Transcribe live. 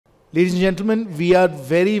Ladies and gentlemen, we are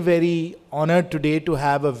very, very honored today to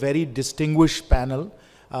have a very distinguished panel.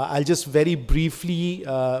 I'll just very briefly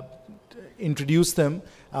introduce them,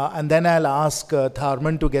 and then I'll ask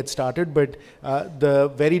Tharman to get started. But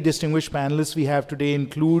the very distinguished panelists we have today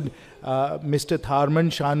include Mr. Tharman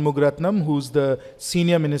Shanmugaratnam, who's the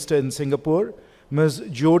Senior Minister in Singapore, Ms.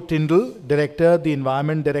 Jo Tyndall, Director, the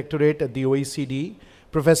Environment Directorate at the OECD,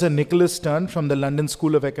 Professor Nicholas Stern from the London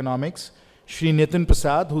School of Economics, Shri Nitin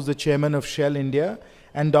Prasad, who's the Chairman of Shell India,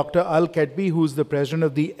 and Dr. Al-Ketbi, who's the President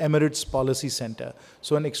of the Emirates Policy Center.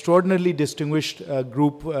 So an extraordinarily distinguished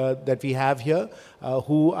group that we have here,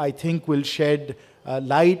 who I think will shed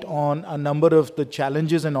light on a number of the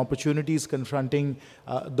challenges and opportunities confronting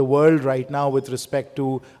the world right now with respect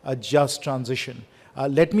to a just transition.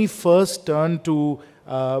 Let me first turn to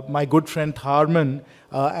my good friend Tharman,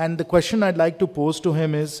 and the question I'd like to pose to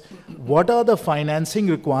him is, what are the financing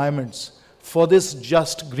requirements for this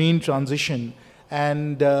just green transition,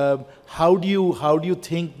 and how do you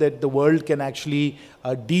think that the world can actually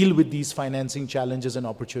deal with these financing challenges and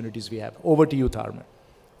opportunities we have? Over to you, Tharman.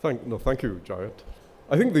 Thank you, Jayat.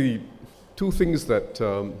 I think the two things that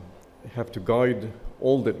have to guide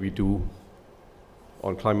all that we do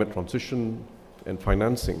on climate transition and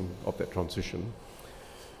financing of that transition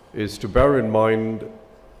is to bear in mind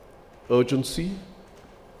urgency,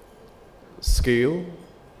 scale,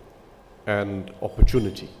 and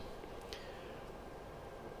opportunity.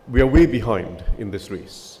 We are way behind in this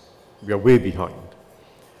race. We are way behind.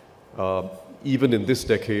 Even in this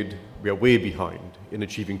decade, we are way behind in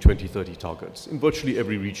achieving 2030 targets in virtually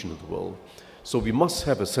every region of the world. So we must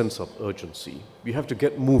have a sense of urgency. We have to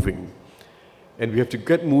get moving, and we have to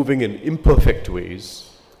get moving in imperfect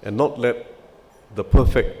ways and not let the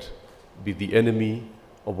perfect be the enemy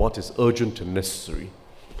of what is urgent and necessary.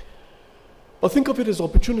 But think of it as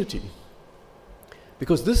opportunity,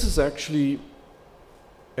 because this is actually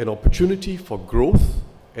an opportunity for growth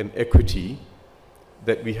and equity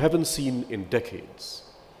that we haven't seen in decades.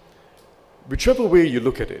 Whichever way you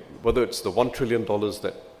look at it, whether it's the $1 trillion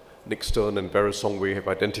that Nick Stern and Vera Songwei have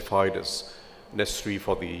identified as necessary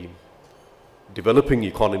for the developing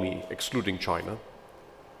economy, excluding China,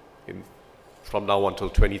 from now until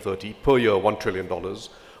 2030, per year $1 trillion,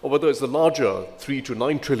 or whether it's the larger $3 to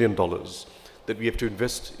 $9 trillion that we have to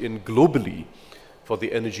invest in globally for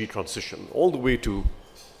the energy transition, all the way to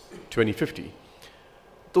 2050.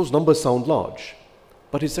 Those numbers sound large,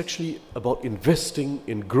 but it's actually about investing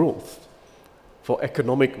in growth for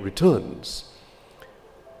economic returns.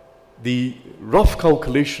 The rough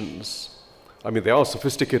calculations, I mean, there are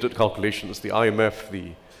sophisticated calculations. The IMF,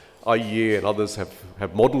 the IEA, and others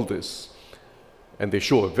have modeled this, and they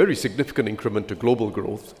show a very significant increment to global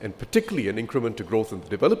growth, and particularly an increment to growth in the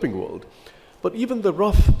developing world. But even the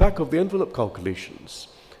rough back-of-the-envelope calculations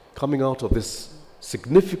coming out of this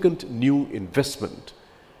significant new investment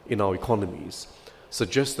in our economies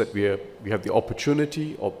suggest that we have the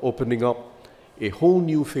opportunity of opening up a whole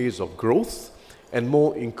new phase of growth and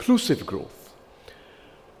more inclusive growth.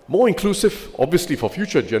 More inclusive, obviously, for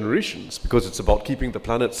future generations, because it's about keeping the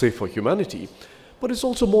planet safe for humanity, but it's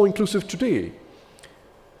also more inclusive today,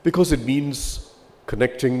 because it means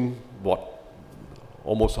connecting,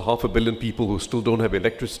 almost 500 million people who still don't have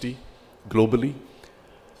electricity globally,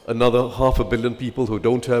 another 500 million people who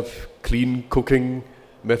don't have clean cooking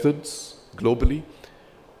methods globally.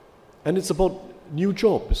 And it's about new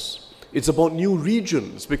jobs. It's about new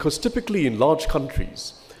regions, because typically in large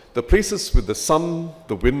countries, the places with the sun,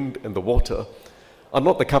 the wind, and the water are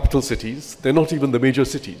not the capital cities. They're not even the major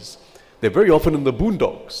cities. They're very often in the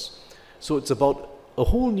boondocks. So it's about a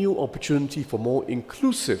whole new opportunity for more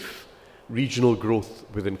inclusive regional growth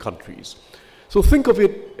within countries. So think of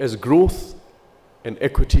it as growth and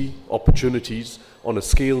equity opportunities on a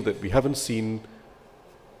scale that we haven't seen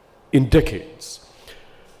in decades.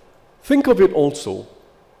 Think of it also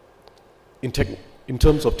in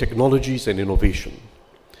terms of technologies and innovation,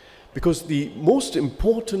 because the most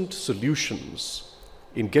important solutions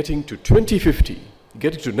in getting to 2050,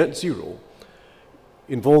 getting to net zero,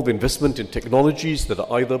 involve investment in technologies that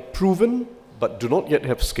are either proven but do not yet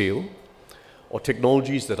have scale, or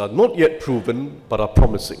technologies that are not yet proven but are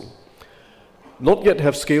promising. Not yet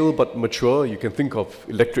have scale but mature. You can think of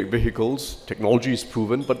electric vehicles. Technology is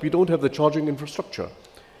proven, but we don't have the charging infrastructure.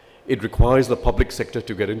 It requires the public sector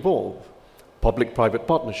to get involved, public-private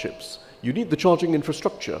partnerships. You need the charging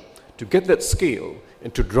infrastructure to get that scale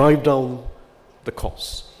and to drive down the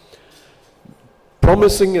costs.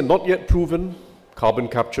 Promising and not yet proven, carbon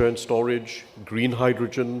capture and storage, green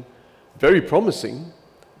hydrogen, very promising,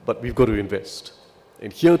 but we've got to invest.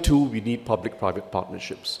 And here too, we need public-private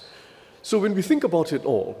partnerships. So when we think about it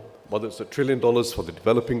all, whether it's $1 trillion for the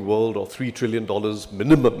developing world or $3 trillion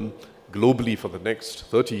minimum globally for the next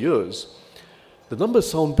 30 years, the numbers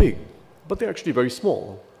sound big, but they're actually very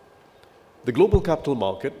small. The global capital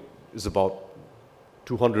market is about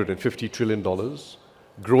 $250 trillion,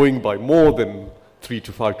 growing by more than $3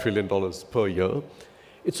 to $5 trillion per year.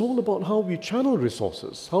 It's all about how we channel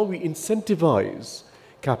resources, how we incentivize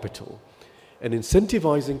capital. And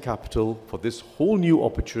incentivizing capital for this whole new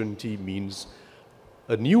opportunity means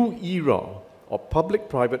a new era of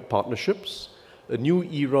public-private partnerships, a new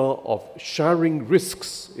era of sharing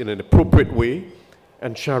risks in an appropriate way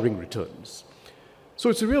and sharing returns. So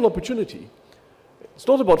it's a real opportunity. It's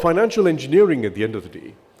not about financial engineering at the end of the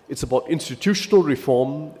day. It's about institutional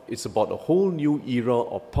reform. It's about a whole new era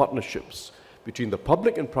of partnerships between the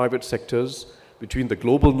public and private sectors, between the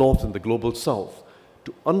global north and the global south,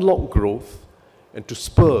 to unlock growth and to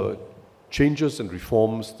spur changes and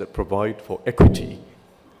reforms that provide for equity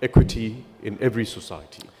in every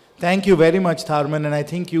society. Thank you very much, Tharman, and I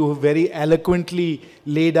think you very eloquently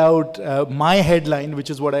laid out my headline, which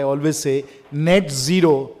is what I always say: net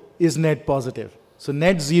zero is net positive. So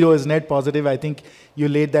net zero is net positive. I think you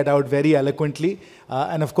laid that out very eloquently.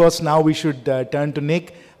 And of course, now we should turn to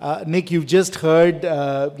Nick. Nick, you've just heard,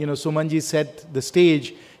 Sumanji set the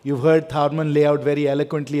stage. You've heard Tharman lay out very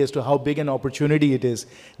eloquently as to how big an opportunity it is.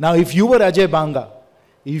 Now, if you were Ajay Banga,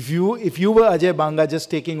 if you were Ajay Banga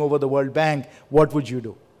just taking over the World Bank, what would you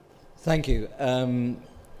do? Thank you.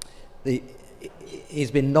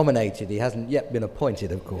 He's been nominated. He hasn't yet been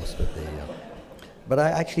appointed, of course, but I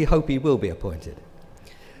actually hope he will be appointed.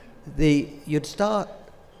 You'd start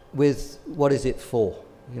with what is it for?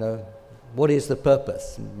 What is the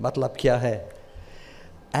purpose? Matlab kya hai?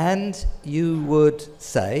 And you would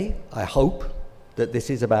say, I hope, that this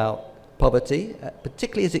is about poverty,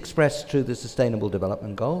 particularly as expressed through the Sustainable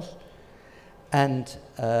Development Goals, and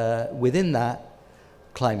within that,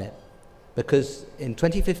 climate. Because in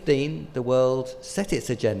 2015, the world set its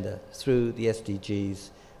agenda through the SDGs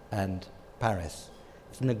and Paris.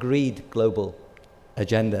 It's an agreed global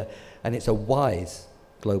agenda, and it's a wise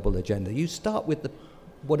global agenda. You start with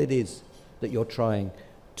what it is that you're trying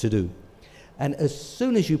to do. And as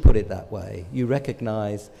soon as you put it that way, you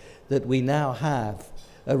recognize that we now have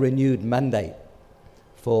a renewed mandate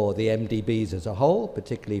for the MDBs as a whole,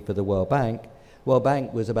 particularly for the World Bank. World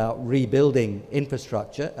Bank was about rebuilding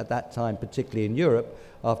infrastructure at that time, particularly in Europe,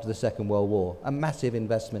 after the Second World War, a massive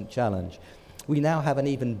investment challenge. We now have an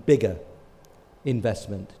even bigger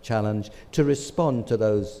investment challenge to respond to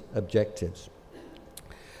those objectives.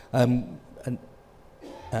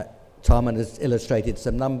 Tharman has illustrated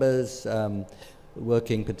some numbers,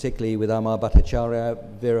 working particularly with Amar Bhattacharya.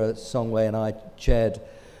 Vera Songway and I chaired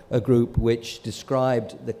a group which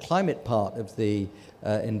described the climate part of the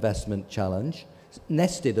investment challenge,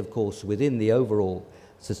 nested, of course, within the overall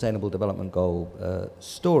Sustainable Development Goal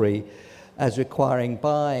story, as requiring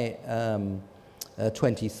by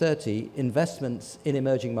 2030 investments in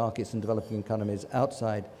emerging markets and developing economies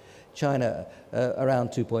outside China around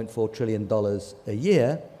 $2.4 trillion a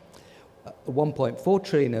year. 1.4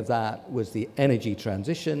 trillion of that was the energy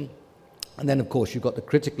transition. And then, of course, you've got the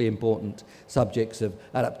critically important subjects of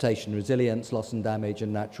adaptation, resilience, loss and damage,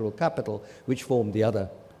 and natural capital, which form the other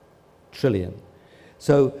trillion.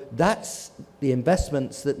 So that's the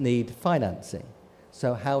investments that need financing.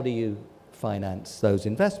 So how do you finance those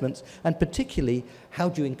investments? And particularly, how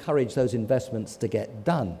do you encourage those investments to get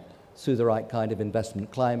done through the right kind of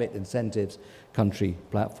investment climate, incentives, country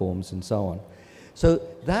platforms, and so on? So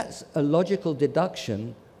that's a logical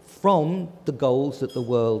deduction from the goals that the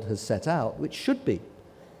world has set out, which should be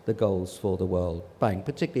the goals for the World Bank,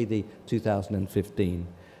 particularly the 2015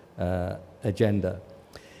 agenda.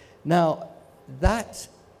 Now, that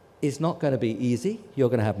is not going to be easy. You're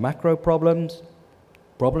going to have macro problems,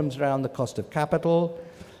 problems around the cost of capital,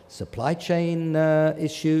 supply chain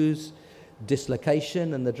issues,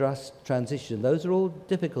 dislocation and the just transition. Those are all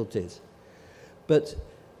difficulties. But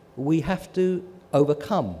we have to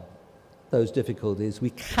overcome those difficulties. We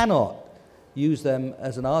cannot use them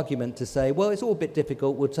as an argument to say, well, it's all a bit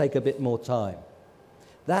difficult, we'll take a bit more time.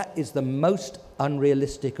 That is the most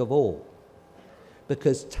unrealistic of all,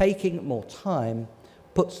 because taking more time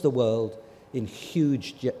puts the world in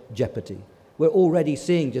huge jeopardy. We're already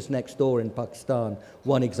seeing just next door in Pakistan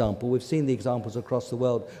one example. We've seen the examples across the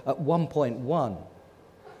world. At 1.1,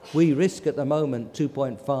 we risk at the moment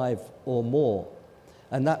 2.5 or more.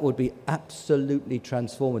 And that would be absolutely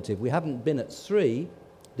transformative. We haven't been at 3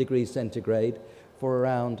 degrees centigrade for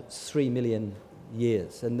around 3 million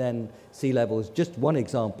years. And then sea levels, just one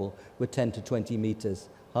example, were 10 to 20 meters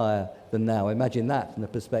higher than now. Imagine that from the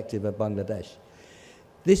perspective of Bangladesh.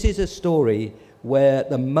 This is a story where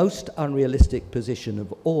the most unrealistic position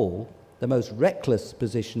of all, the most reckless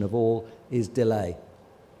position of all, is delay.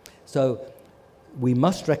 So we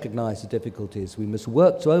must recognize the difficulties. We must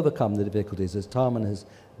work to overcome the difficulties, as Tarman has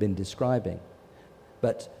been describing.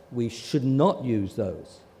 But we should not use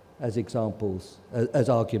those as examples, as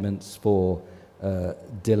arguments for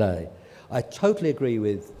delay. I totally agree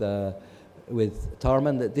with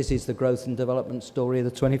Tarman that this is the growth and development story of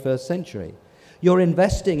the 21st century. You're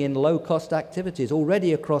investing in low-cost activities.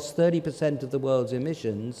 Already across 30% of the world's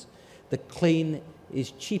emissions, the clean is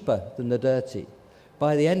cheaper than the dirty.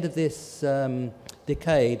 By the end of this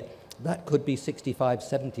decade, that could be 65,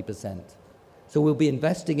 70%. So we'll be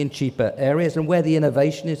investing in cheaper areas and where the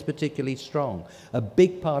innovation is particularly strong. A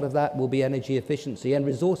big part of that will be energy efficiency and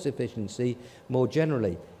resource efficiency more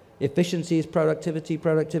generally. Efficiency is productivity,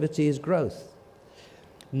 productivity is growth.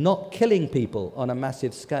 Not killing people on a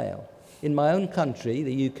massive scale. In my own country,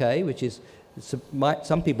 the UK, which is,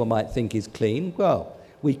 some people might think is clean, well,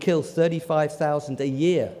 we kill 35,000 a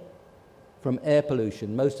year from air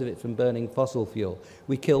pollution, most of it from burning fossil fuel.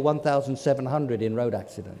 We kill 1,700 in road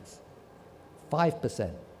accidents.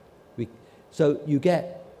 5%. So you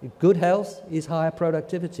get good health is higher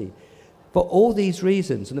productivity. For all these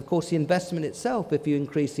reasons, and of course the investment itself, if you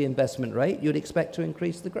increase the investment rate, you'd expect to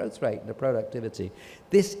increase the growth rate, the productivity.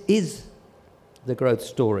 This is the growth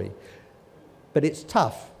story. But it's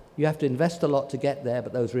tough. You have to invest a lot to get there,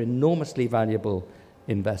 but those are enormously valuable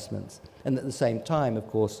investments. And at the same time, of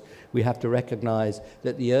course, we have to recognize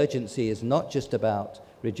that the urgency is not just about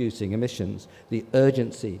reducing emissions. The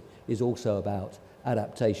urgency is also about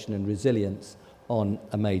adaptation and resilience on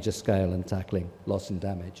a major scale and tackling loss and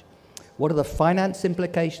damage. What are the finance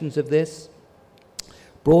implications of this?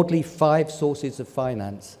 Broadly, 5 sources of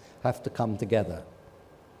finance have to come together.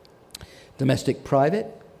 Domestic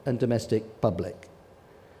private and domestic public.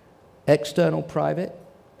 External private,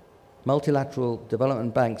 multilateral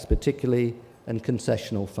development banks particularly, and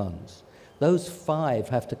concessional funds. Those 5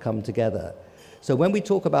 have to come together. So when we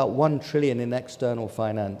talk about 1 trillion in external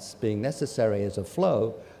finance being necessary as a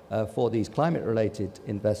flow for these climate-related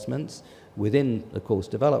investments within, of course,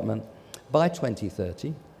 development, by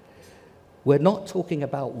 2030, we're not talking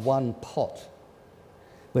about one pot.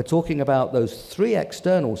 We're talking about those 3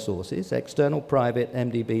 external sources, external, private,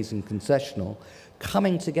 MDBs, and concessional,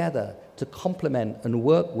 coming together to complement and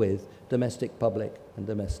work with domestic public and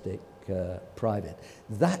domestic private.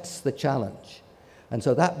 That's the challenge. And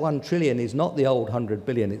so that 1 trillion is not the old 100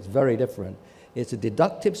 billion, it's very different. It's a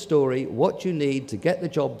deductive story, what you need to get the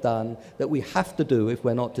job done, that we have to do if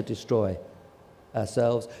we're not to destroy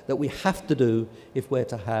ourselves, that we have to do if we're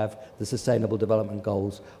to have the Sustainable Development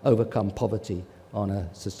Goals, overcome poverty on a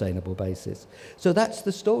sustainable basis. So that's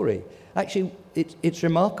the story. Actually, it's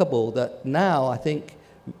remarkable that now, I think,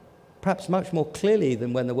 perhaps much more clearly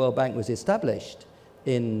than when the World Bank was established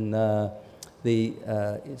in the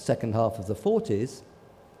second half of the 40s,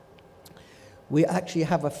 we actually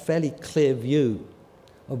have a fairly clear view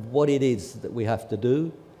of what it is that we have to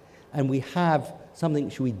do, and we have something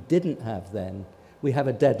which we didn't have then. We have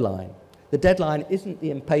a deadline. The deadline isn't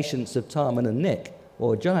the impatience of Tarman and Nick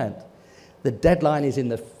or Giant. The deadline is in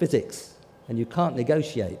the physics, and you can't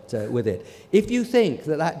negotiate with it. If you think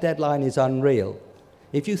that that deadline is unreal,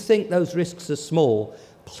 if you think those risks are small,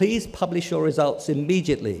 please publish your results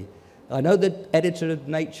immediately. I know the editor of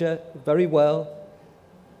Nature very well.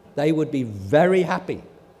 They would be very happy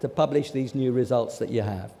to publish these new results that you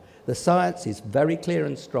have. The science is very clear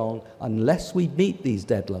and strong. Unless we meet these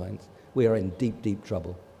deadlines, we are in deep, deep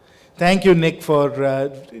trouble. Thank you, Nick, for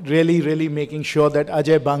really making sure that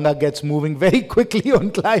Ajay Banga gets moving very quickly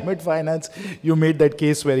on climate finance. You made that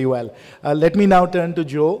case very well. Let me now turn to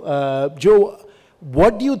Joe. Joe,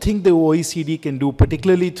 what do you think the OECD can do,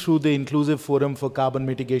 particularly through the Inclusive Forum for Carbon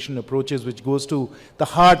Mitigation Approaches, which goes to the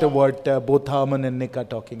heart of what both Harman and Nick are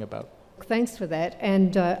talking about? Thanks for that.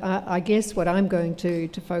 And I guess what I'm going to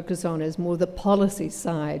focus on is more the policy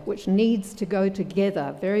side, which needs to go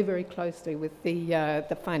together very, very closely with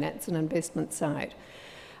the finance and investment side.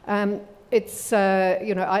 It's,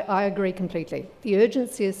 I agree completely. The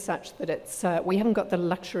urgency is such that it's, we haven't got the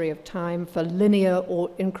luxury of time for linear or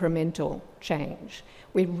incremental change.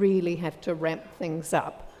 We really have to ramp things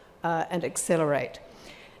up and accelerate.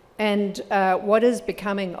 And what is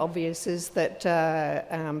becoming obvious is that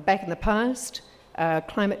back in the past,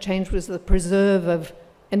 climate change was the preserve of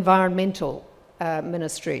environmental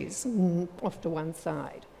ministries off to one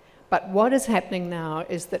side. But what is happening now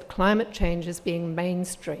is that climate change is being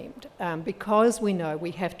mainstreamed because we know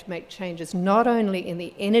we have to make changes not only in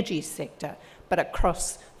the energy sector, but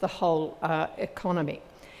across the whole economy.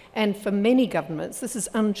 And for many governments, this is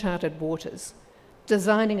uncharted waters,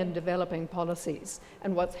 designing and developing policies.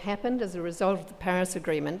 And what's happened as a result of the Paris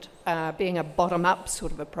Agreement being a bottom-up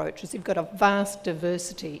sort of approach is you've got a vast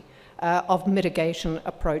diversity of mitigation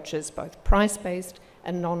approaches, both price-based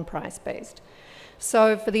and non-price-based.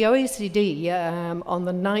 So for the OECD, on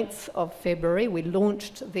the 9th of February, we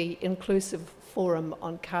launched the Inclusive Forum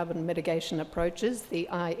on Carbon Mitigation Approaches, the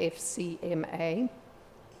IFCMA,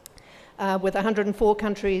 with 104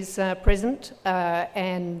 countries present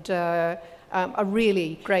and a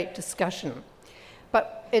really great discussion.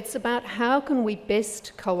 But it's about how can we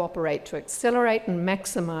best cooperate to accelerate and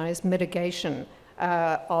maximise mitigation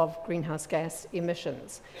of greenhouse gas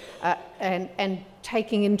emissions and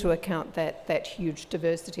taking into account that huge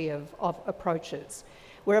diversity of approaches.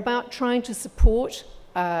 We're about trying to support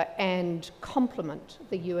and complement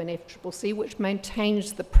the UNFCCC, which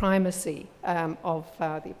maintains the primacy of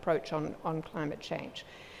the approach on climate change.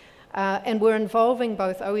 And we're involving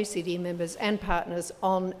both OECD members and partners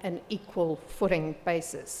on an equal footing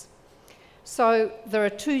basis. So there are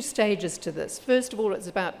two stages to this. First of all, it's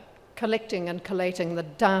about collecting and collating the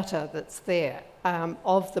data that's there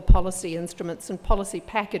of the policy instruments and policy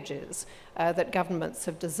packages that governments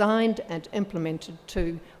have designed and implemented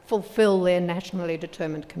to fulfill their nationally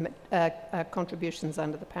determined contributions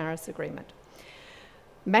under the Paris Agreement.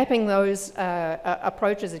 Mapping those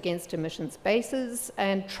approaches against emissions bases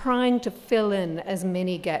and trying to fill in as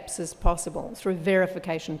many gaps as possible through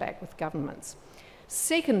verification back with governments.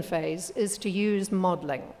 Second phase is to use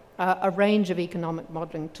modelling, a range of economic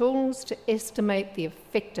modelling tools to estimate the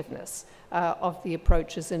effectiveness of the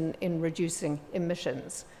approaches in reducing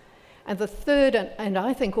emissions. And the third, and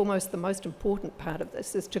I think almost the most important part of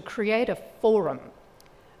this, is to create a forum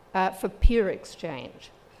for peer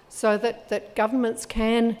exchange so that governments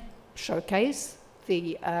can showcase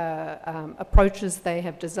the approaches they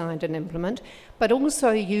have designed and implement, but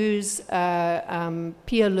also use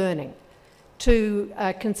peer learning to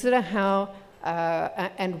consider how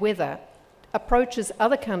and whether approaches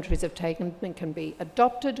other countries have taken can be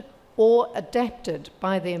adopted or adapted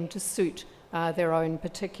by them to suit their own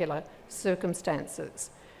particular circumstances.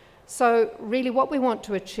 So really what we want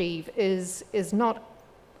to achieve is not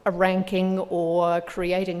a ranking or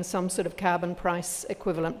creating some sort of carbon price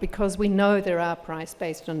equivalent, because we know there are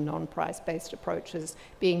price-based and non-price-based approaches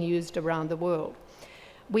being used around the world.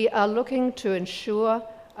 We are looking to ensure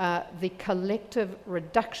the collective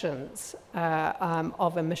reductions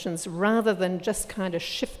of emissions rather than just kind of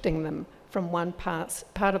shifting them from one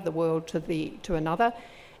part of the world to another,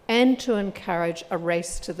 and to encourage a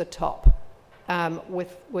race to the top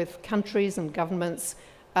with countries and governments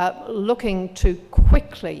looking to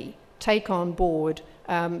quickly take on board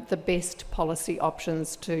the best policy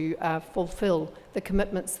options to fulfill the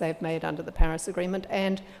commitments they've made under the Paris Agreement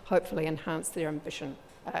and hopefully enhance their ambition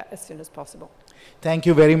as soon as possible. Thank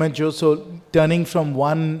you very much, Joe. So turning from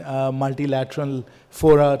one multilateral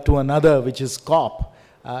fora to another, which is COP,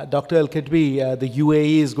 Dr. Al-Ketbi, the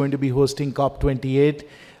UAE is going to be hosting COP28.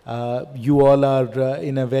 You all are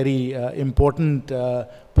in a very important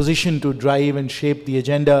position to drive and shape the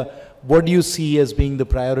agenda. What do you see as being the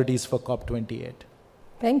priorities for COP28?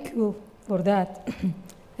 Thank you for that.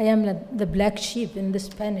 I am the black sheep in this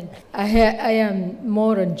panel. I am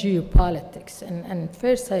more on geopolitics. And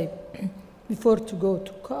first, before to go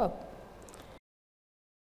to COP,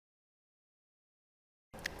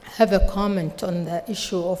 have a comment on the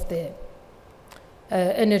issue of the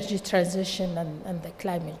energy transition and the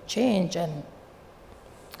climate change and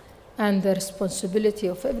the responsibility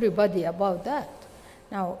of everybody about that.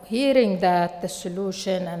 Now, hearing that, the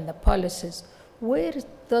solution and the policies, where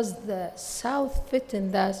does the South fit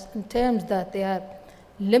in that in terms that they have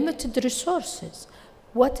limited resources?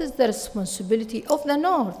 What is the responsibility of the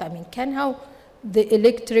North? I mean, how the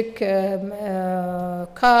electric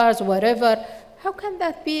cars, whatever, how can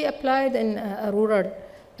that be applied in rural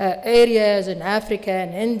areas in Africa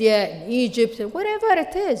and India and Egypt, and wherever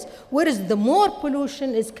it is, whereas the more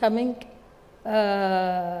pollution is coming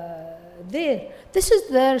there. This is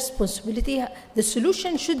their responsibility. The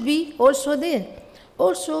solution should be also there.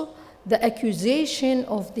 Also, the accusation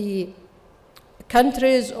of the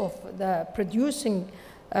countries of the producing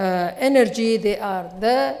energy, they are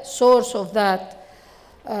the source of that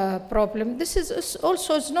problem. This is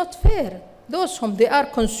also is not fair. Those whom they are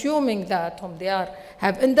consuming that, whom they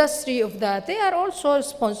have industry of that, they are also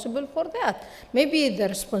responsible for that. Maybe the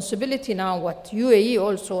responsibility now, what UAE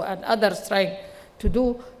also and others trying to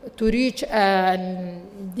do to reach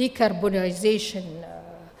decarbonization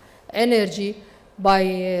energy by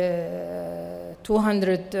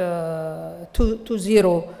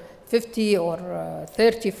 2030, 50 or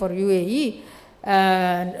 30 for UAE,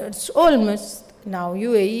 and it's almost now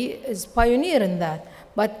UAE is pioneer in that.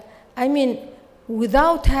 But I mean,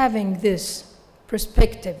 without having this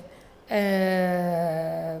perspective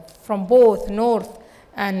from both North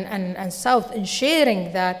and South in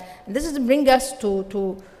sharing that, and this is bring us to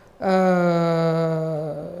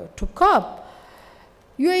COP.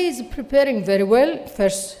 UAE is preparing very well.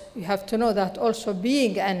 First, you have to know that also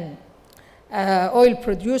being an oil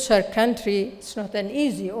producer country, it's not an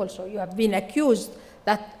easy also. You have been accused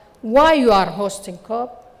that why you are hosting COP,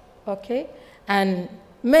 okay? And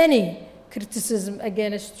many criticism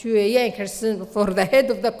against UAE and criticism for the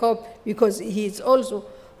head of the COP because he is also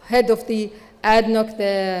head of the ADNOC,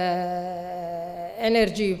 the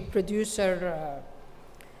energy producer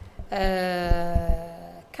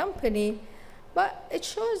company. But it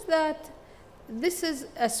shows that this is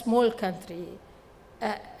a small country,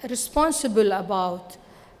 responsible about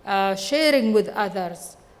sharing with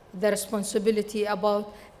others the responsibility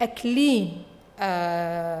about a clean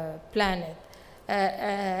planet,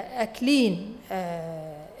 a clean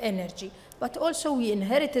energy. But also we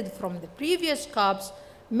inherited from the previous COPs,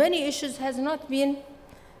 many issues has not been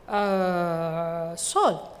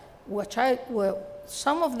solved,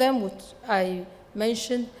 some of them which I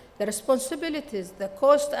mentioned, the responsibilities, the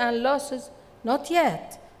cost and losses, not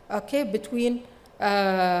yet, okay, between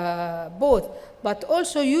both. But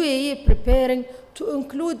also UAE preparing to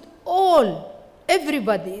include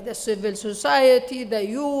everybody, the civil society, the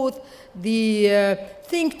youth, the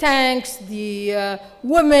think tanks, the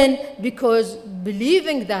women, because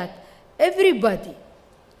believing that everybody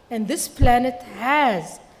and this planet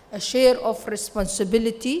has a share of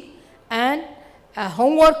responsibility and a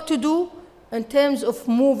homework to do in terms of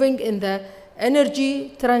moving in the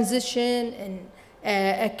energy transition and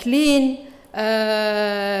a clean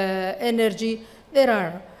energy. There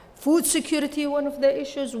are food security, one of the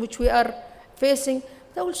issues which we are facing.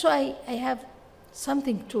 But also I have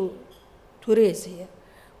something to raise here.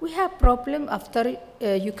 We have problem after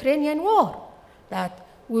Ukrainian war, that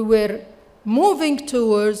we were moving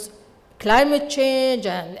towards climate change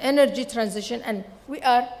and energy transition, and we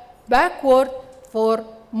are backward for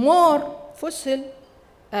more fossil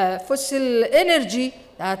energy,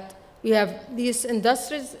 that we have these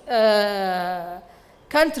industries,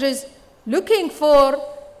 countries looking for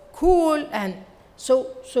cool, and so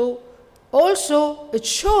also it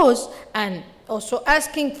shows, and also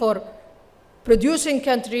asking for producing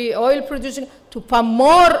country, oil producing, to pump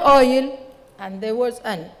more oil, and there was,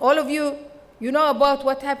 and all of you know about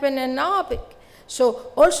what happened in NABIC.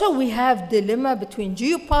 So also we have dilemma between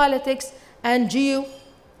geopolitics and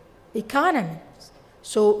geoeconomy.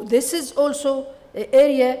 So this is also an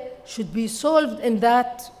area should be solved in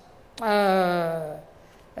that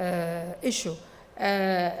issue.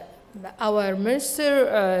 Our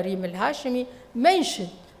Minister Reem Al-Hashimi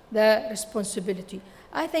mentioned the responsibility.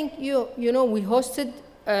 I think you know we hosted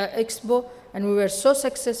Expo and we were so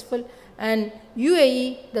successful, and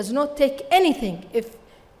UAE does not take anything if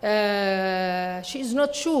she is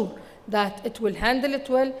not sure that it will handle it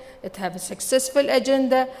well. It have a successful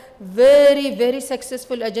agenda, very, very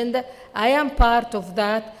successful agenda. I am part of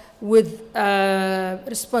that with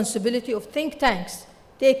responsibility of think tanks,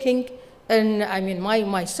 taking, and I mean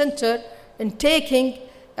my center, and taking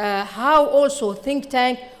how also think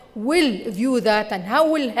tank will view that and how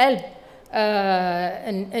will help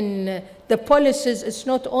in the policies. It's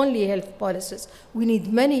not only health policies. We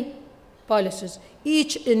need many policies,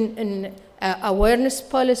 each in awareness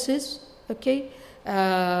policies, okay?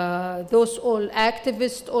 Those all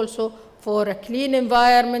activists also for a clean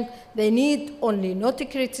environment, they need only not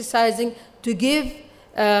criticizing, to give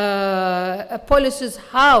policies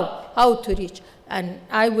how to reach. And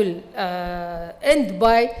I will end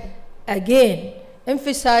by, again,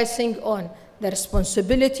 emphasizing on the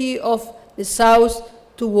responsibility of the South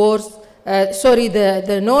towards,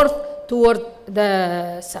 the North toward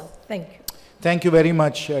the South. Thank you. Thank you very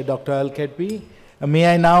much, Dr. Al-Ketbi.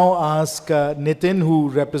 May I now ask Nitin, who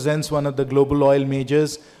represents one of the global oil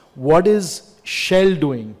majors, what is Shell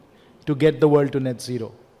doing to get the world to net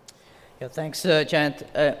zero? Yeah, thanks, Jayant.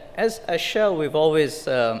 As Shell, we've always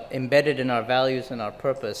embedded in our values and our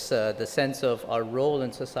purpose the sense of our role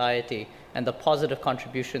in society and the positive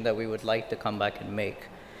contribution that we would like to come back and make.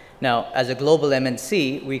 Now, as a global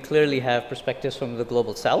MNC, we clearly have perspectives from the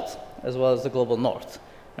global South as well as the global North,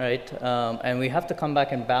 right? And we have to come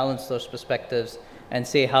back and balance those perspectives and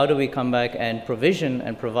say, how do we come back and provision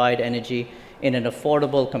and provide energy in an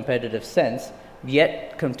affordable, competitive sense,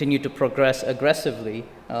 yet continue to progress aggressively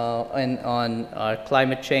on our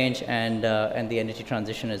climate change and the energy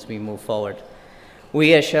transition as we move forward.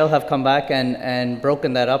 We as Shell have come back and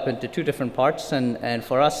broken that up into two different parts. And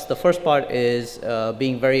for us, the first part is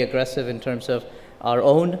being very aggressive in terms of our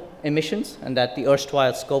own emissions, and that the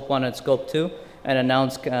erstwhile Scope 1 and Scope 2, and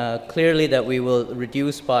announce clearly that we will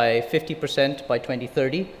reduce by 50% by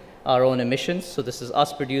 2030 our own emissions. So this is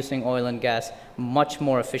us producing oil and gas much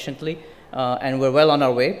more efficiently. And we're well on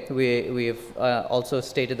our way. We've also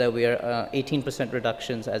stated that we are 18%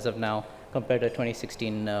 reductions as of now compared to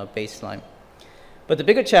 2016 baseline. But the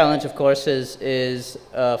bigger challenge, of course, is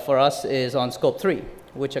for us is on Scope 3,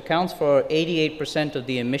 which accounts for 88% of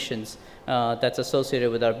the emissions that's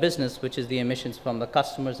associated with our business, which is the emissions from the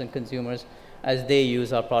customers and consumers as they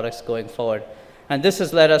use our products going forward. And this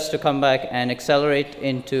has led us to come back and accelerate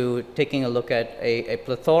into taking a look at a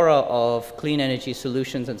plethora of clean energy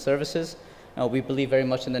solutions and services. We believe very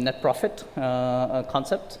much in the net profit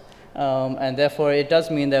concept. And therefore, it does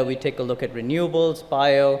mean that we take a look at renewables,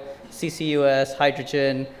 bio, CCUS,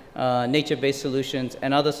 hydrogen, nature-based solutions,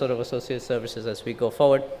 and other sort of associated services as we go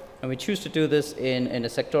forward. And we choose to do this in a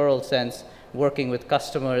sectoral sense, working with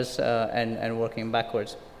customers and working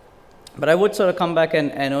backwards. But I would sort of come back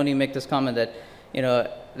and only make this comment that,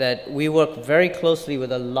 that we work very closely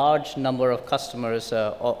with a large number of customers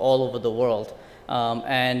all over the world.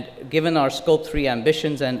 And given our Scope 3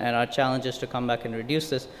 ambitions and our challenges to come back and reduce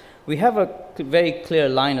this, we have a very clear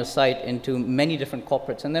line of sight into many different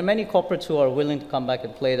corporates. And there are many corporates who are willing to come back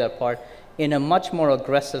and play their part in a much more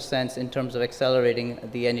aggressive sense in terms of accelerating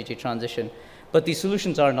the energy transition. But these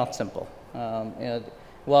solutions are not simple.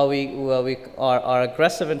 While we are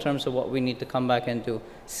aggressive in terms of what we need to come back and do,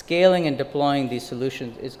 scaling and deploying these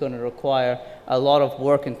solutions is going to require a lot of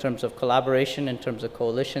work in terms of collaboration, in terms of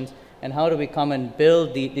coalitions, and how do we come and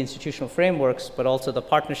build the institutional frameworks, but also the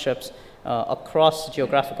partnerships across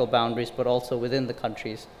geographical boundaries, but also within the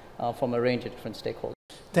countries from a range of different stakeholders.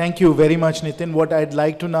 Thank you very much, Nitin. What I'd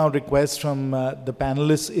like to now request from the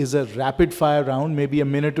panelists is a rapid fire round, maybe a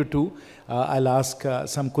minute or two. I'll ask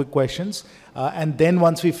some quick questions. And then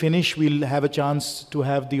once we finish, we'll have a chance to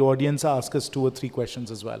have the audience ask us 2 or 3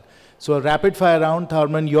 questions as well. So a rapid fire round.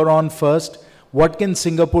 Tharman, you're on first. What can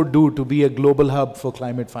Singapore do to be a global hub for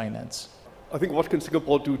climate finance? I think what can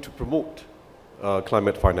Singapore do to promote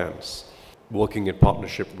climate finance, working in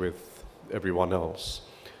partnership with everyone else?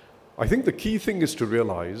 I think the key thing is to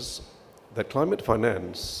realize that climate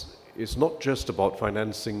finance is not just about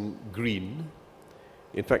financing green.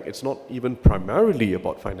 In fact, it's not even primarily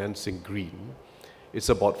about financing green. It's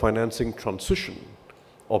about financing transition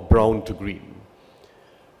of brown to green.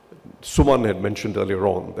 Suman had mentioned earlier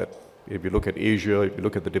on that if you look at Asia, if you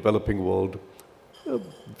look at the developing world, a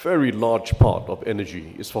very large part of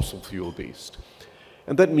energy is fossil fuel based.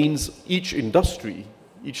 And that means each industry,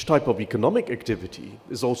 each type of economic activity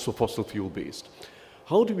is also fossil fuel based.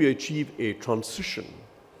 How do we achieve a transition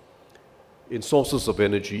in sources of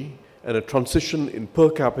energy and a transition in per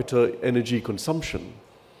capita energy consumption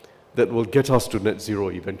that will get us to net zero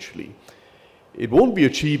eventually? It won't be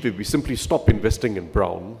achieved if we simply stop investing in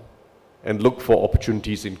brown and look for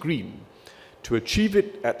opportunities in green. To achieve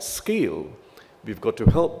it at scale, we've got to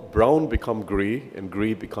help brown become gray and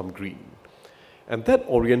gray become green. And that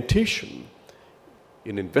orientation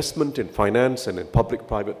in investment, in finance, and in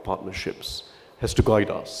public-private partnerships has to guide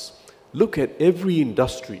us. Look at every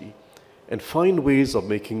industry and find ways of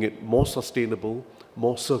making it more sustainable,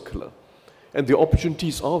 more circular. And the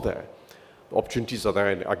opportunities are there. The opportunities are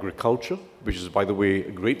there in agriculture, which is, by the way,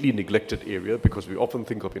 a greatly neglected area because we often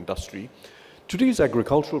think of industry. Today's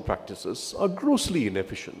agricultural practices are grossly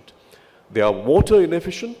inefficient. They are water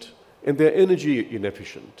inefficient and they're energy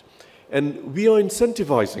inefficient. And we are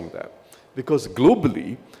incentivizing that because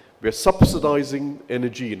globally, we're subsidizing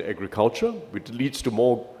energy in agriculture, which leads to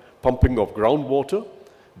more pumping of groundwater,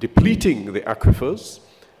 depleting the aquifers,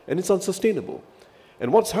 and it's unsustainable.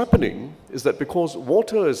 And what's happening is that because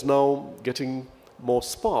water is now getting more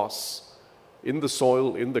sparse in the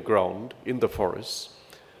soil, in the ground, in the forests,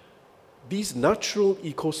 these natural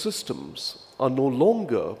ecosystems are no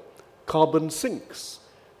longer carbon sinks.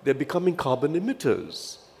 They're becoming carbon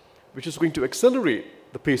emitters, which is going to accelerate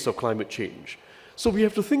the pace of climate change. So we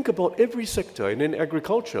have to think about every sector, and in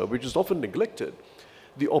agriculture, which is often neglected,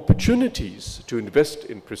 the opportunities to invest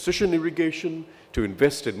in precision irrigation, to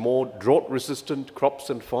invest in more drought-resistant crops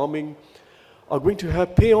and farming are going to have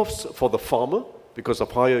payoffs for the farmer because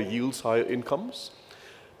of higher yields, higher incomes,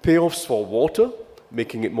 payoffs for water,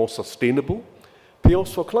 making it more sustainable,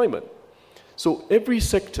 payoffs for climate. So every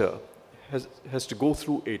sector has to go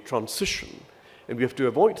through a transition, and we have to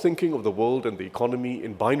avoid thinking of the world and the economy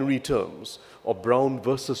in binary terms of brown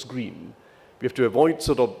versus green. We have to avoid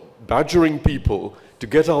sort of badgering people to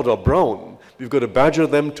get out of brown. We've got to badger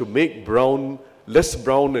them to make brown less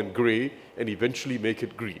brown and grey and eventually make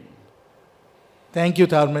it green. Thank you,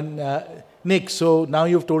 Tharman. Nick, so now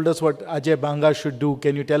you've told us what Ajay Banga should do.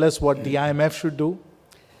 Can you tell us what the IMF should do?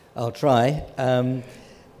 I'll try.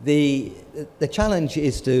 The challenge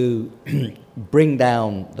is to bring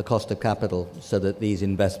down the cost of capital so that these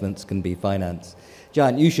investments can be financed.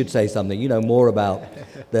 Jayant, you should say something. You know more about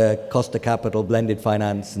the cost of capital, blended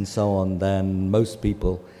finance, and so on than most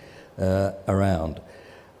people around.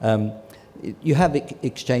 You have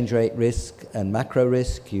exchange rate risk and macro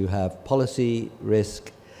risk, you have policy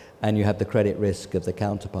risk, and you have the credit risk of the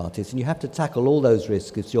counterparties. And you have to tackle all those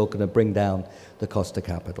risks if you're going to bring down the cost of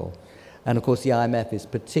capital. And of course, the IMF is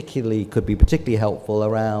could be particularly helpful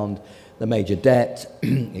around the major debt,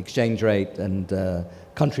 exchange rate, and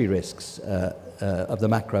country risks of the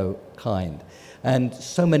macro kind. And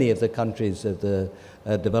so many of the countries of the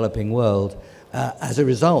developing world, as a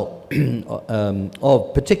result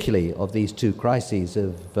of particularly of these two crises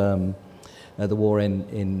of the war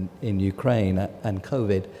in Ukraine and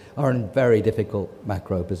COVID, are in very difficult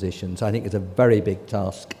macro positions. I think it's a very big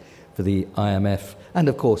task for the IMF and,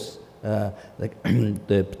 of course,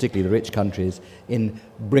 particularly the rich countries in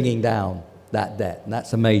bringing down that debt. And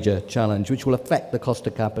that's a major challenge which will affect the cost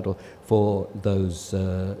of capital for those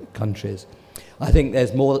countries. I think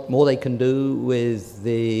there's more they can do with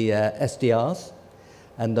the SDRs,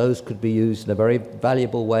 and those could be used in a very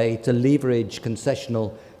valuable way to leverage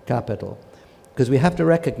concessional capital. Because we have to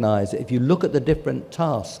recognize that if you look at the different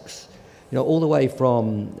tasks, you know, all the way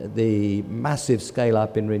from the massive scale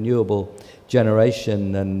up in renewable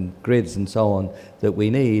generation and grids and so on that we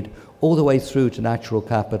need, all the way through to natural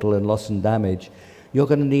capital and loss and damage, you're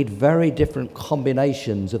going to need very different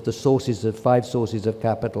combinations of the sources of 5 sources of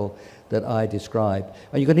capital that I described.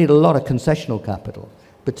 And you're going to need a lot of concessional capital,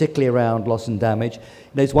 particularly around loss and damage.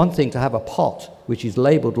 It's one thing to have a pot which is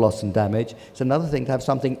labeled loss and damage. It's another thing to have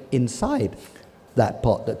something inside that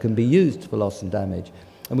pot that can be used for loss and damage.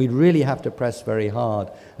 And we really have to press very hard.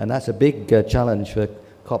 And that's a big challenge for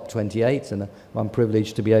COP28. And I'm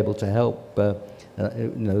privileged to be able to help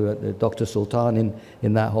Dr. Sultan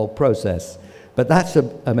in that whole process. But that's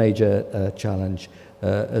a major challenge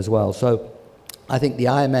as well. So I think the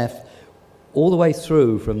IMF, all the way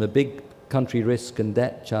through from the big country risk and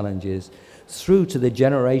debt challenges through to the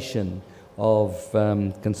generation of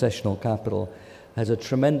concessional capital, has a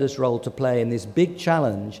tremendous role to play in this big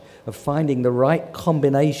challenge of finding the right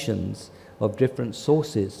combinations of different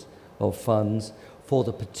sources of funds for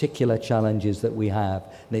the particular challenges that we have.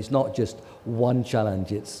 And it's not just one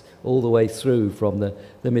challenge, it's all the way through from the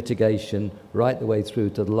mitigation right the way through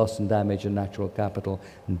to the loss and damage and natural capital,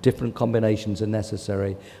 and different combinations are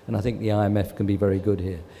necessary, and I think the IMF can be very good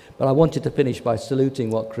here. But I wanted to finish by saluting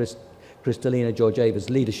what Kristalina Georgieva's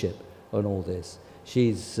leadership on all this.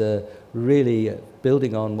 She's really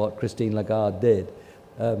building on what Christine Lagarde did.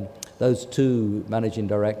 Those two managing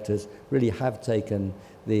directors really have taken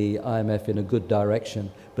the IMF in a good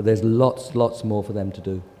direction, but there's lots more for them to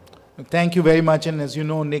do. Thank you very much. And as you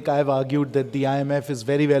know, Nick, I've argued that the IMF is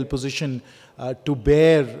very well positioned to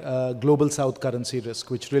bear global South currency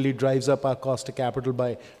risk, which really drives up our cost of capital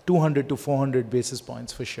by 200 to 400 basis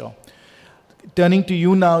points for sure. Turning to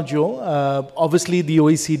you now, Joe, obviously the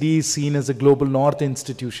OECD is seen as a global North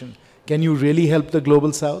institution. Can you really help the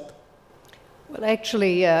global South? Well,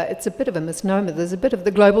 actually, it's a bit of a misnomer. There's a bit of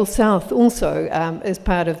the global South also as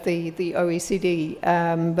part of the OECD,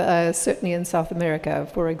 certainly in South America,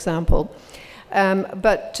 for example.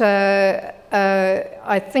 But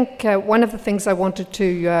I think one of the things I wanted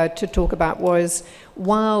to talk about was,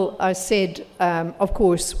 while I said, of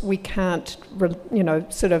course, we can't,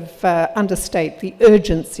 understate the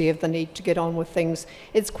urgency of the need to get on with things,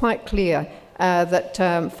 it's quite clear that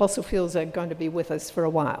fossil fuels are going to be with us for a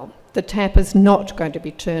while. The tap is not going to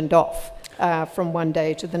be turned off from one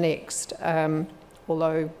day to the next,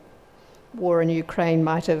 although war in Ukraine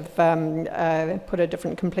might have put a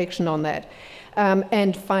different complexion on that.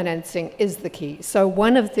 And financing is the key. So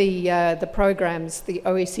one of the programs the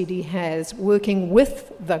OECD has working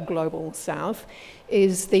with the Global South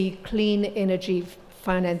is the Clean Energy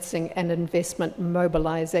Financing and Investment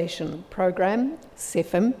Mobilization Program,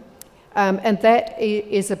 CEFIM. And that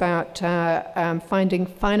is about finding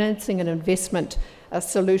financing and investment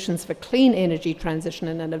solutions for clean energy transition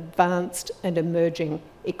in advanced and emerging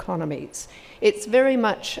economies. It's very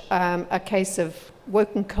much a case of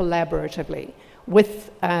working collaboratively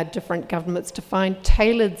with different governments to find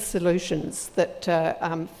tailored solutions that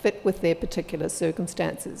fit with their particular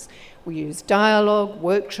circumstances. We use dialogue,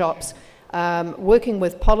 workshops, working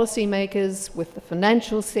with policymakers, with the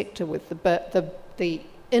financial sector, with the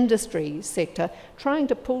industry sector, trying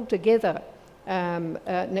to pull together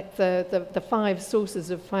the 5 sources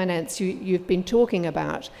of finance you've been talking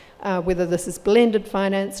about, whether this is blended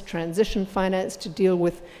finance, transition finance to deal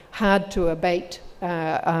with hard-to-abate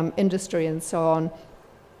industry and so on,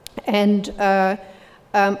 and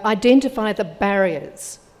identify the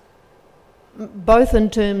barriers, both in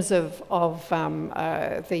terms of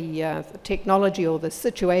the technology or the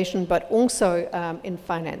situation, but also in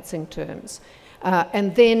financing terms.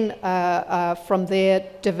 And then from there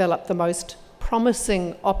develop the most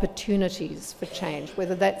promising opportunities for change,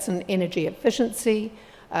 whether that's in energy efficiency,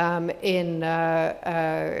 in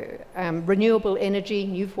renewable energy,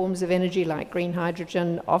 new forms of energy like green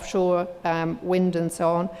hydrogen, offshore wind and so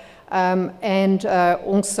on, and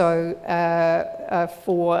also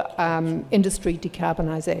for industry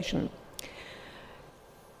decarbonisation.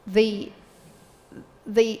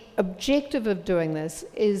 The objective of doing this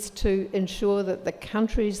is to ensure that the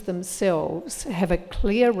countries themselves have a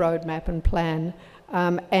clear roadmap and plan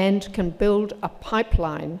and can build a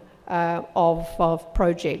pipeline of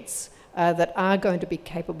projects that are going to be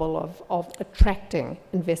capable of attracting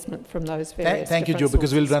investment from those various Thank you, Jo, sources.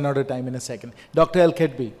 because we'll run out of time in a second. Dr.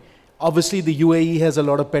 Al-Ketbi, obviously the UAE has a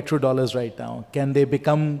lot of petrodollars right now. Can they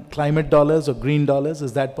become climate dollars or green dollars?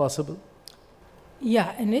 Is that possible?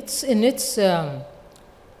 Yeah, in its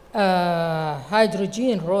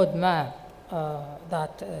hydrogen roadmap,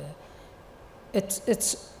 that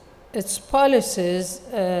its policies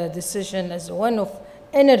decision as one of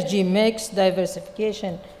energy mix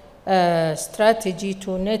diversification strategy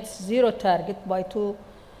to net zero target by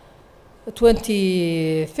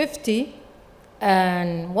 2050,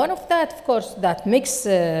 and one of that, of course, that mix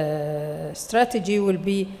strategy will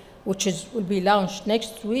be launched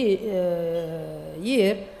next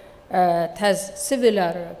year. It has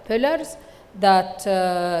similar pillars that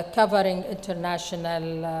covering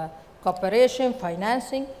international cooperation,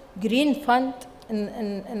 financing, green fund,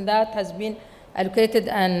 and that has been allocated,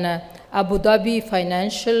 and Abu Dhabi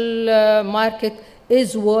financial market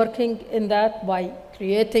is working in that by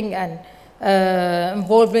creating and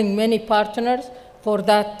involving many partners for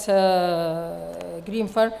that green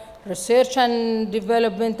fund, research and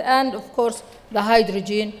development, and of course the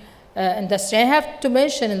hydrogen industry. I have to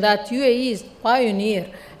mention that UAE is pioneer.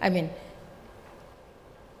 I mean,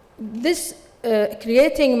 this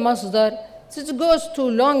creating Masdar, this goes too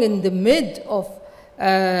long. In the mid of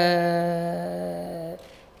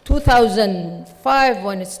 2005,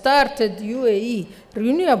 when it started UAE,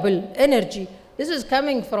 renewable energy, this is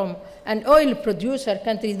coming from an oil producer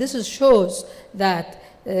country. This shows that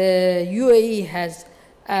UAE has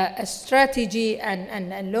a strategy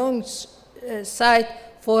and a long sight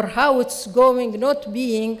for how it's going, not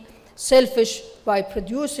being selfish by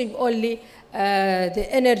producing only the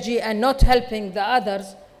energy and not helping the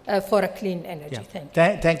others for a clean energy.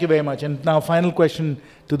 Yeah. Thank you very much. And now final question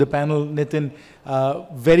to the panel, Nitin,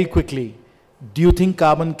 very quickly. Do you think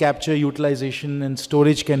carbon capture, utilization and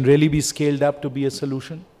storage can really be scaled up to be a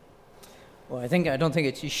solution? Well, I don't think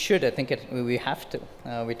it should. I think we have to.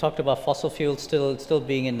 We talked about fossil fuels still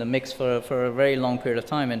being in the mix for a very long period of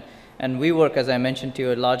time. And we work, as I mentioned to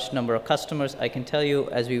you, a large number of customers. I can tell you,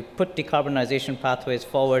 as we put decarbonization pathways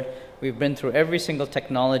forward, we've been through every single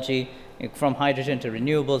technology, from hydrogen to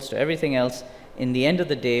renewables to everything else. In the end of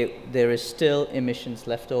the day, there is still emissions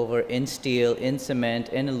left over in steel, in cement,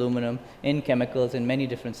 in aluminum, in chemicals, in many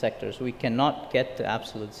different sectors. We cannot get to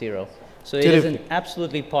absolute zero. So it is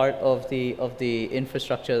absolutely part of the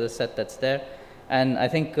infrastructure, the set that's there. And I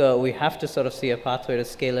think we have to sort of see a pathway to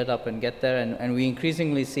scale it up and get there. And we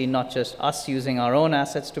increasingly see not just us using our own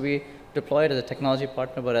assets to be deployed as a technology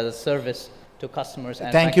partner, but as a service to customers.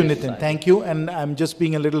 And thank you, Nitin. Thank you. And I'm just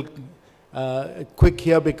being a little quick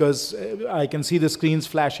here because I can see the screens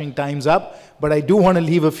flashing, time's up. But I do want to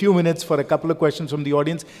leave a few minutes for a couple of questions from the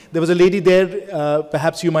audience. There was a lady there.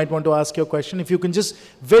 Perhaps you might want to ask your question. If you can just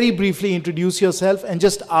very briefly introduce yourself and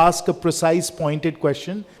just ask a precise, pointed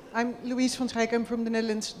question. I'm Louise van Schijk. I'm from the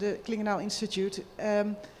Netherlands, the Klingendaal Institute.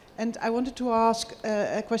 And I wanted to ask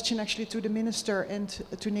a question actually to the Minister and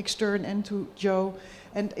to Nick Stern and to Jo.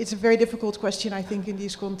 And it's a very difficult question, I think, in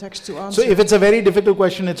these contexts to answer. So if it's a very difficult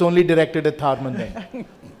question, it's only directed at Tharman then.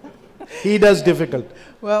 He does difficult.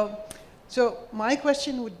 Well, so my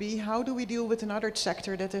question would be, how do we deal with another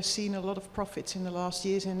sector that has seen a lot of profits in the last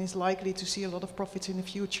years and is likely to see a lot of profits in the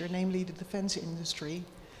future, namely the defense industry?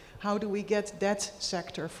 How do we get that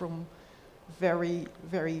sector from very,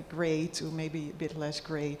 very grey to maybe a bit less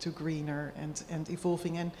grey to greener and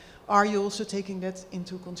evolving. And are you also taking that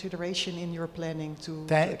into consideration in your planning to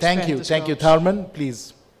Thank you. Thank you. Tharman,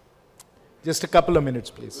 please. Just a couple of minutes,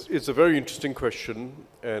 please. It's a very interesting question,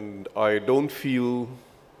 and I don't feel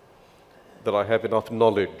that I have enough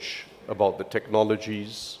knowledge about the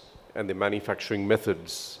technologies and the manufacturing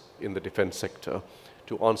methods in the defense sector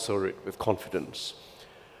to answer it with confidence.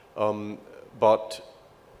 But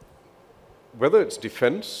whether it's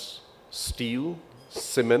defense, steel,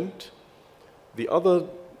 cement, the other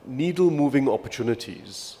needle-moving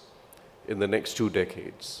opportunities in the next 2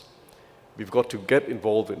 decades, we've got to get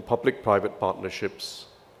involved in public-private partnerships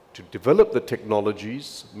to develop the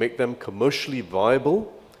technologies, make them commercially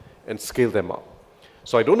viable, and scale them up.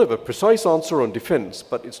 So I don't have a precise answer on defense,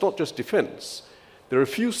 but it's not just defense. There are a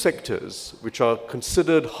few sectors which are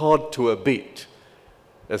considered hard to abate,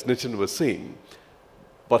 as Nitin was saying.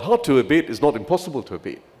 But hard to abate is not impossible to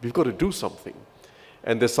abate. We've got to do something.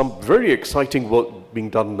 And there's some very exciting work being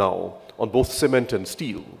done now on both cement and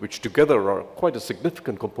steel, which together are quite a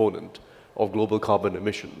significant component of global carbon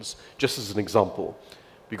emissions. Just as an example,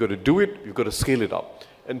 we've got to do it, we've got to scale it up.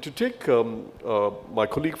 And to take my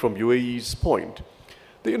colleague from UAE's point,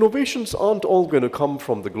 the innovations aren't all going to come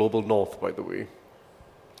from the global north, by the way.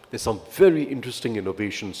 There's some very interesting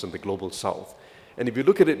innovations in the global south. And if you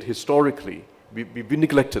look at it historically, we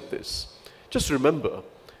neglected this. Just remember,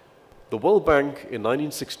 the World Bank in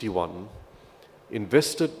 1961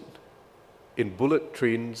 invested in bullet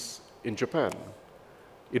trains in Japan.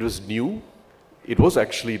 It was new. It was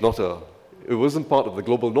actually it wasn't part of the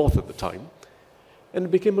global north at the time. And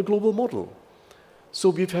it became a global model. So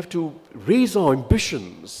we have to raise our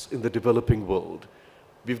ambitions in the developing world.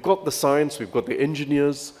 We've got the science, we've got the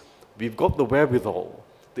engineers, we've got the wherewithal,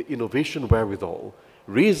 the innovation wherewithal.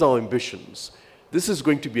 Raise our ambitions. This is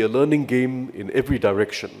going to be a learning game in every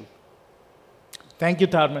direction. Thank you,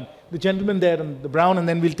 Tharman. The gentleman there on the brown, and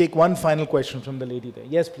then we'll take one final question from the lady there.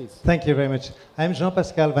 Yes, please. Thank you very much. I'm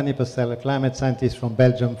Jean-Pascal Van Ypersel, a climate scientist from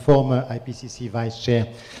Belgium, former IPCC vice chair.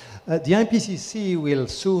 The IPCC will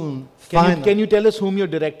soon Can you tell us whom you're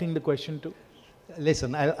directing the question to?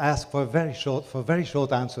 Listen, I'll ask for very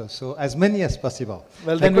short answers, so as many as possible.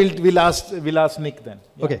 Well, then we'll ask Nick then.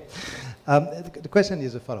 Yeah. Okay. The question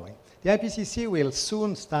is the following. The IPCC will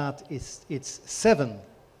soon start its 7th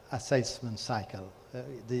assessment cycle.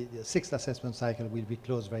 The 6th assessment cycle will be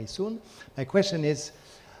closed very soon. My question is,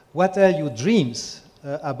 what are your dreams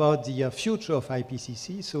about the future of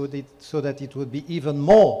IPCC so that it would be even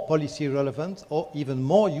more policy relevant or even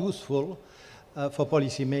more useful for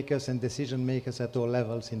policymakers and decision makers at all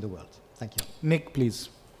levels in the world? Thank you. Nick, please.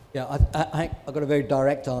 Yeah, I've got a very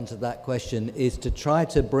direct answer to that question, is to try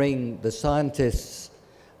to bring the scientists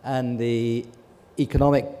and the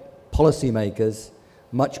economic policymakers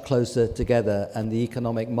much closer together, and the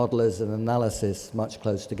economic modelers and analysis much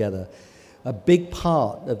closer together. A big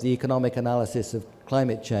part of the economic analysis of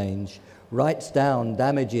climate change writes down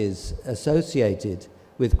damages associated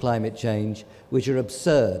with climate change, which are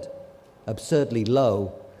absurdly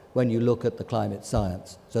low when you look at the climate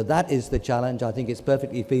science. So that is the challenge. I think it's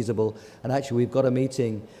perfectly feasible. And actually, we've got a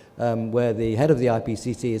meeting where the head of the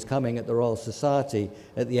IPCC is coming at the Royal Society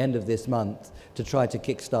at the end of this month to try to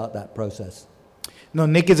kickstart that process. No,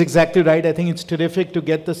 Nick is exactly right. I think it's terrific to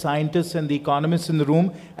get the scientists and the economists in the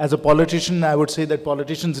room. As a politician, I would say that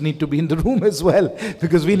politicians need to be in the room as well,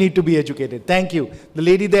 because we need to be educated. Thank you. The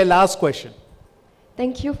lady there, last question.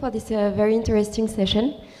 Thank you for this very interesting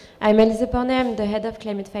session. I'm Elise Pornet, I'm the head of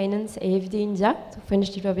climate finance at AFD India, the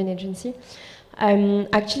French Development Agency.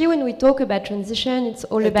 Actually, when we talk about transition, it's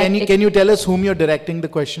all about... Can you tell us whom you're directing the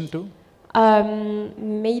question to?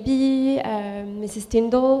 Maybe Mrs.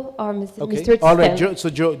 Tyndall or Mr. Tyndall. All right, so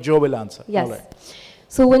Joe will answer. Yes. All right.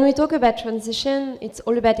 So when we talk about transition, it's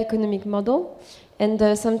all about economic model.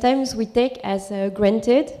 And sometimes we take as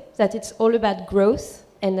granted that it's all about growth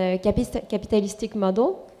and a capitalistic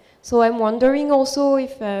model. So I'm wondering also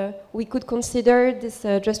if we could consider this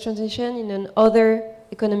just transition in an other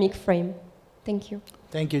economic frame. Thank you.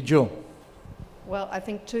 Thank you. Joe. Well, I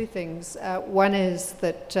think two things. One is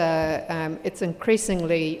that it's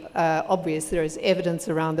increasingly obvious, there is evidence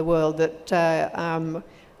around the world that, Tharman,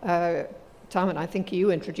 I think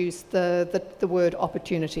you introduced the word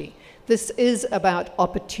opportunity. This is about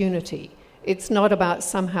opportunity. It's not about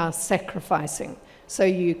somehow sacrificing. So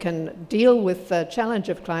you can deal with the challenge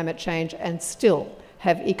of climate change and still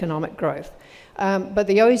have economic growth. But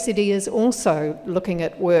the OECD is also looking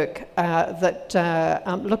at work that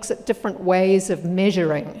looks at different ways of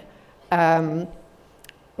measuring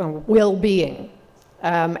well-being.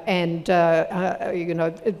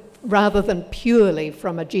 rather than purely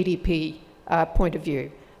from a GDP point of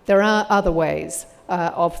view. There are other ways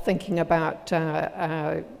of thinking about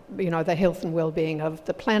the health and well-being of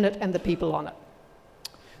the planet and the people on it.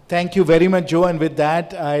 Thank you very much, Joe. And with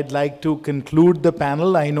that, I'd like to conclude the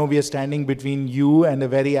panel. I know we are standing between you and a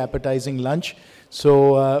very appetizing lunch.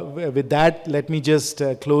 So with that, let me just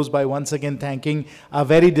close by once again thanking our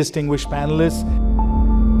very distinguished panelists.